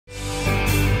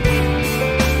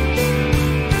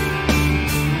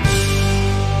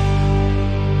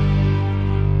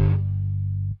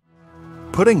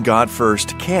putting God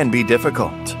first can be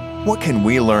difficult. What can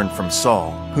we learn from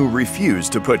Saul, who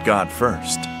refused to put God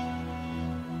first?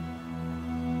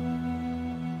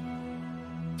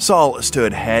 Saul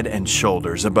stood head and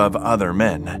shoulders above other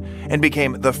men and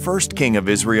became the first king of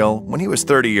Israel when he was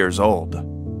 30 years old.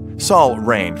 Saul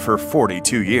reigned for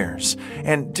 42 years,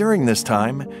 and during this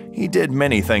time, he did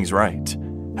many things right.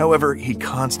 However, he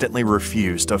constantly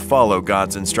refused to follow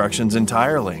God's instructions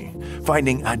entirely,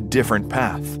 finding a different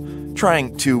path,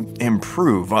 trying to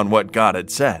improve on what God had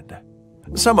said.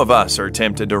 Some of us are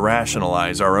tempted to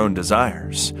rationalize our own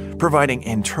desires, providing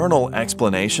internal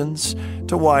explanations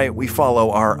to why we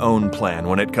follow our own plan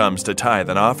when it comes to tithe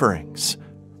and offerings.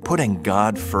 Putting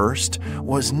God first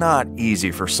was not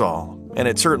easy for Saul, and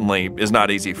it certainly is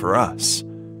not easy for us.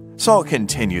 Saul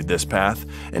continued this path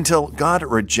until God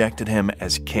rejected him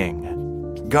as king.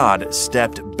 God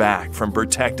stepped back from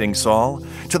protecting Saul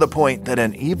to the point that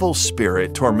an evil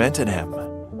spirit tormented him.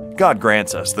 God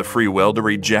grants us the free will to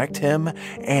reject him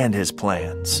and his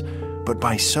plans, but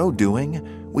by so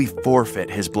doing, we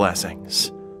forfeit his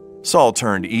blessings. Saul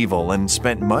turned evil and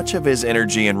spent much of his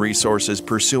energy and resources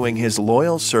pursuing his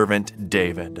loyal servant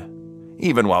David.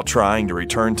 Even while trying to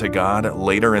return to God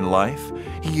later in life,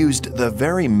 he used the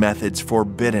very methods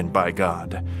forbidden by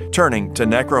God, turning to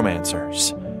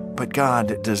necromancers. But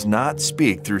God does not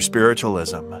speak through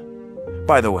spiritualism.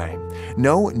 By the way,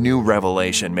 no new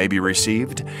revelation may be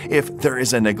received if there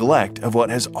is a neglect of what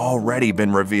has already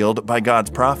been revealed by God's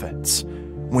prophets.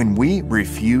 When we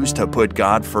refuse to put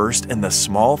God first in the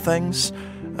small things,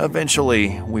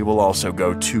 eventually we will also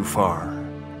go too far.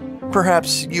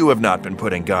 Perhaps you have not been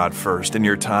putting God first in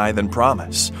your tithe and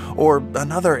promise, or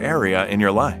another area in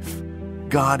your life.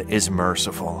 God is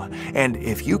merciful, and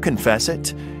if you confess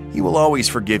it, He will always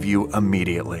forgive you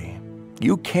immediately.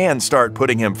 You can start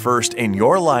putting Him first in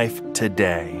your life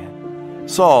today.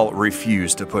 Saul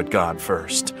refused to put God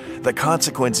first. The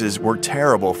consequences were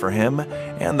terrible for him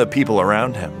and the people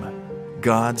around him.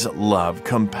 God's love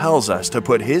compels us to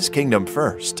put His kingdom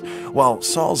first, while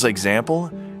Saul's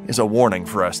example is a warning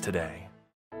for us today.